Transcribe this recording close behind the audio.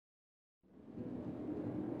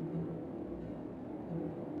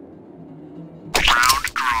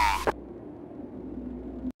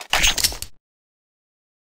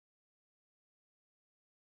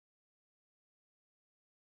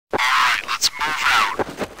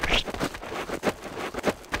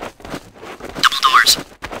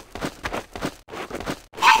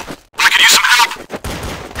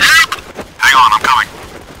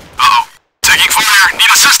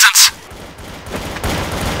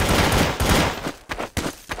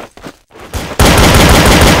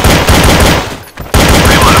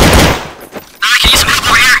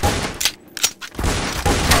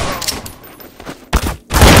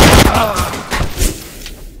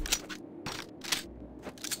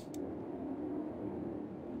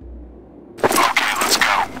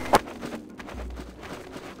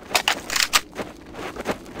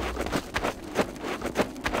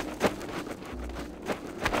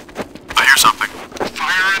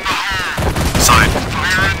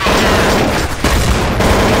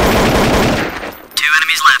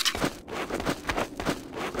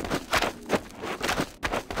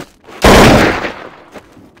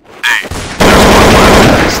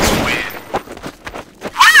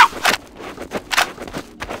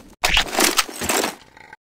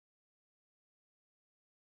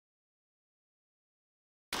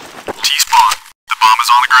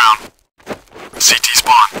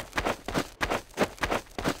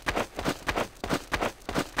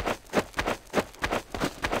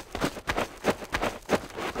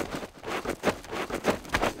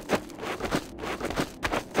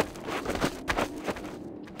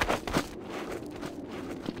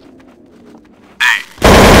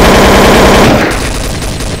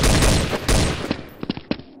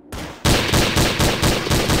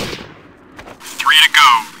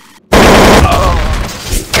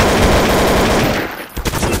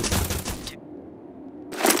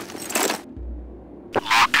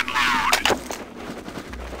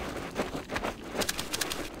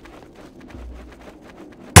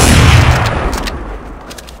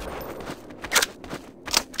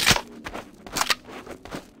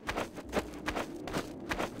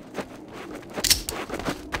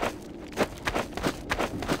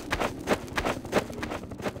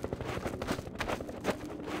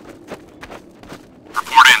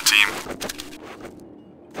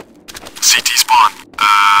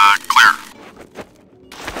Clear.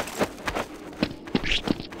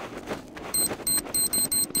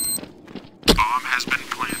 Bomb has been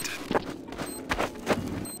planted.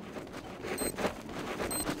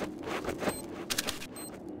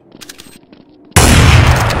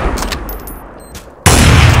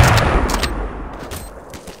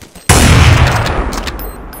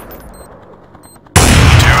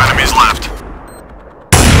 Two enemies left.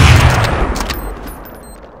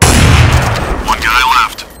 One guy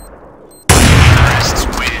left. Terrorists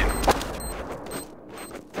win.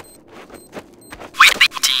 Wait,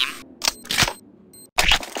 team.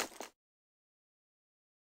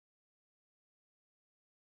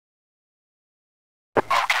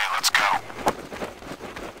 Okay, let's go.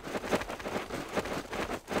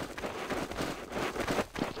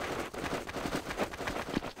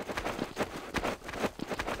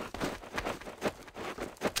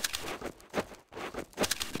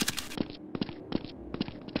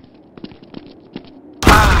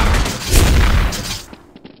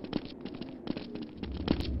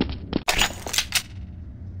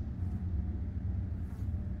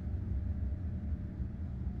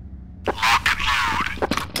 Lock and load.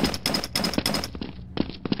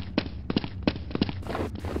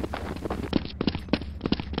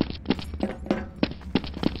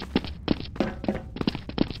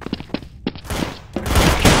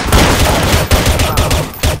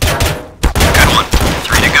 Good one.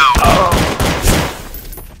 3 to go.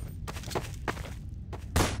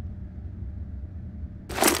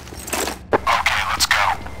 Okay, let's go.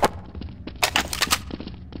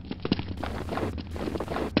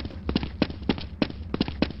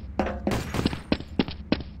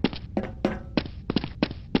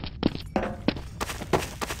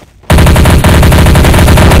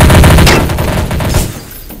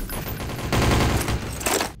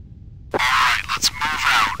 Alright, let's move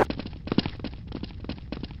out.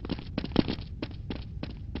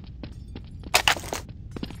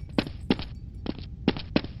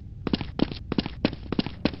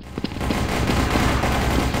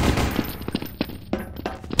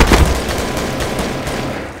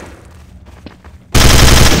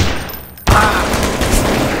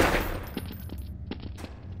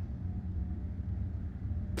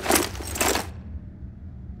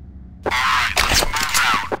 Alright, let's move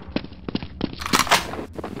out.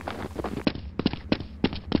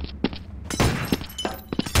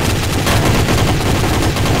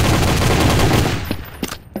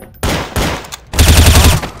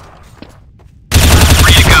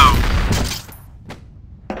 Free to go.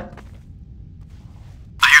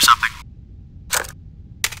 I hear something.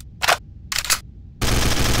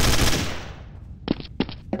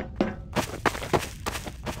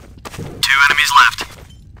 Two enemies left.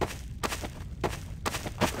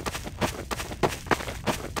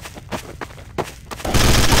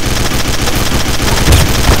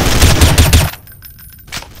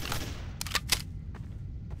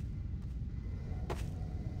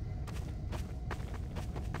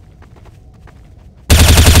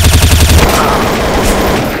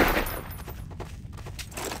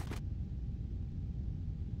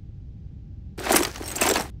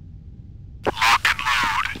 Lock and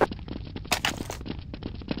load.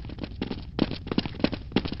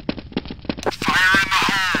 Fire in the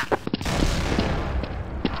hole.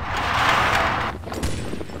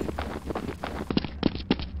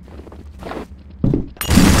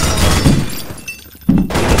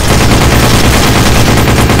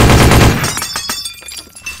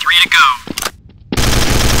 Three to go.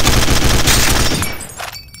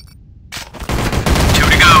 Two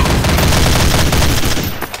to go.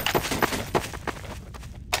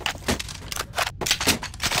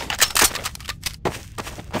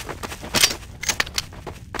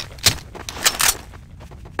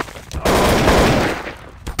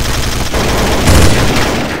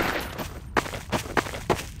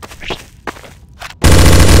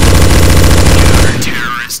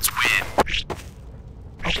 Terrorists win.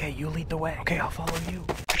 Okay, you lead the way. Okay, I'll follow you.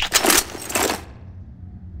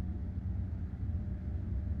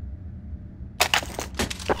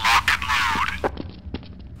 Lock and load.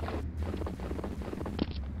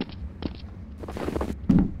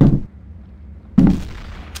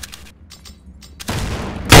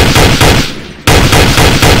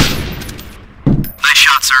 Nice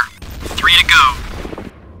shot, sir. 3 to go.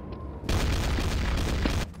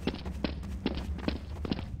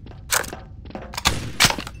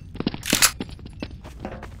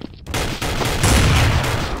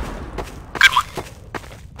 Good one.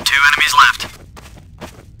 2 enemies left.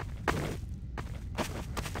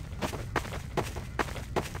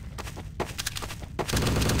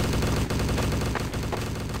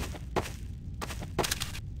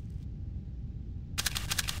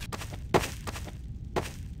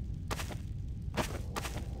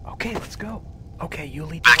 Okay, let's go. Okay, you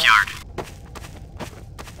lead the way. Backyard.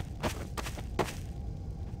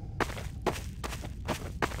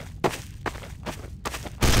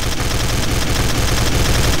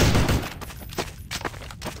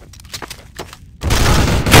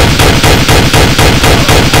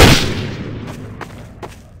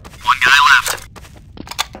 One guy left.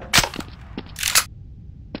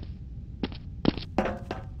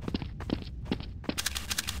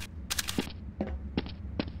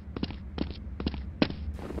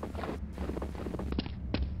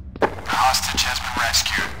 The hostage has been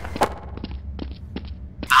rescued.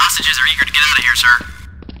 The hostages are eager to get out of here, sir.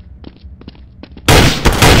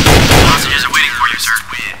 The hostages are waiting for you, sir.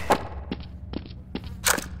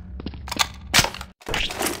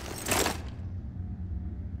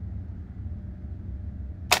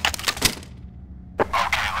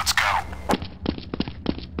 Okay, let's go.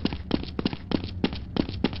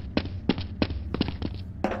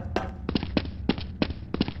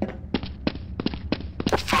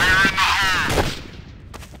 Fire in the hole!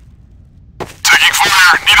 Taking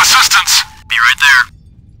fire! Need assistance! Be right there.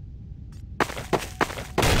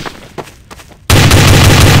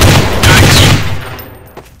 Yikes!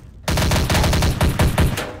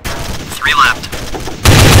 3 left.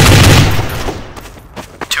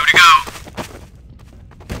 2 to go.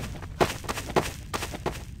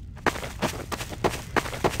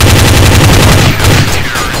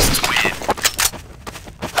 Terrorists win.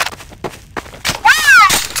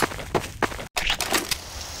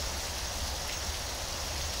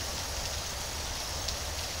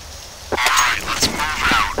 Alright, let's move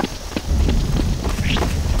out.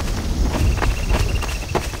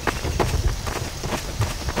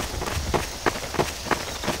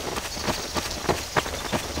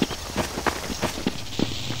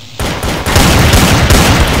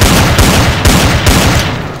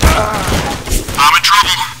 I'm in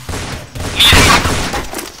trouble. Need help.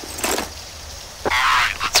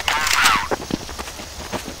 Alright, let's move out.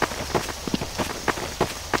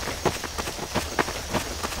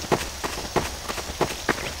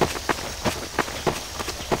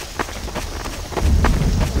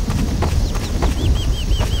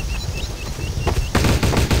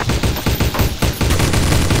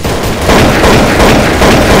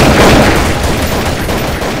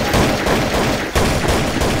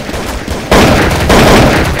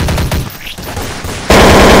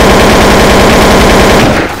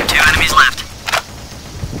 Two enemies left.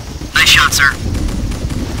 Nice shot, sir.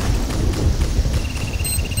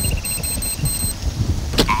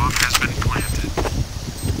 Bomb has been planted.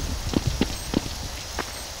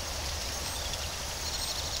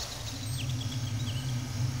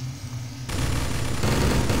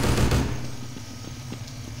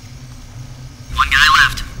 One guy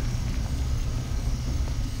left.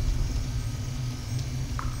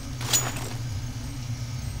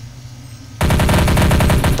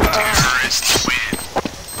 Terrorists win.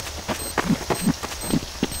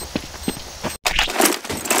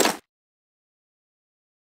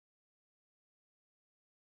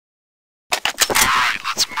 Alright,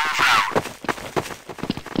 let's move out.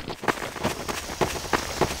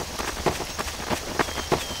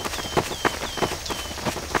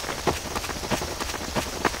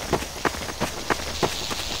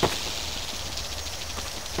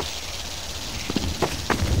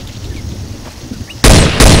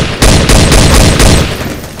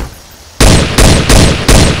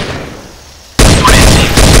 One empty.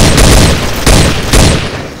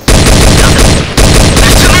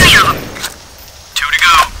 There's too many of them. 2 to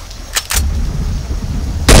go.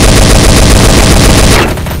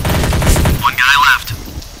 One guy left.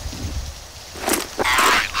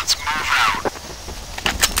 Alright, let's move out.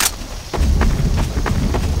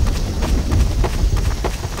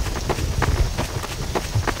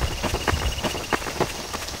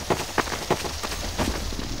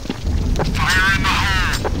 Fire in the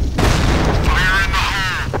hole! Fire in the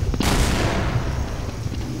hole!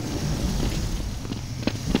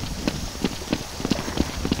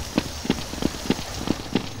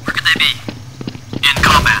 Where could they be? In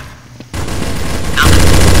combat. Nothing.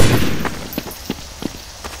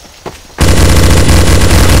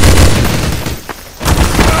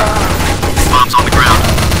 Bombs on the ground.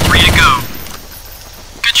 3 to go.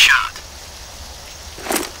 Good shot.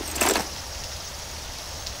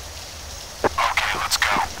 Okay, let's go.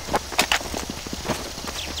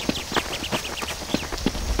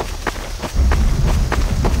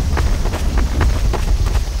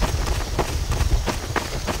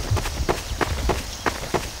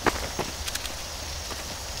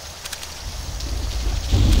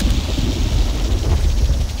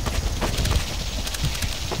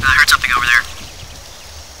 I heard something over there.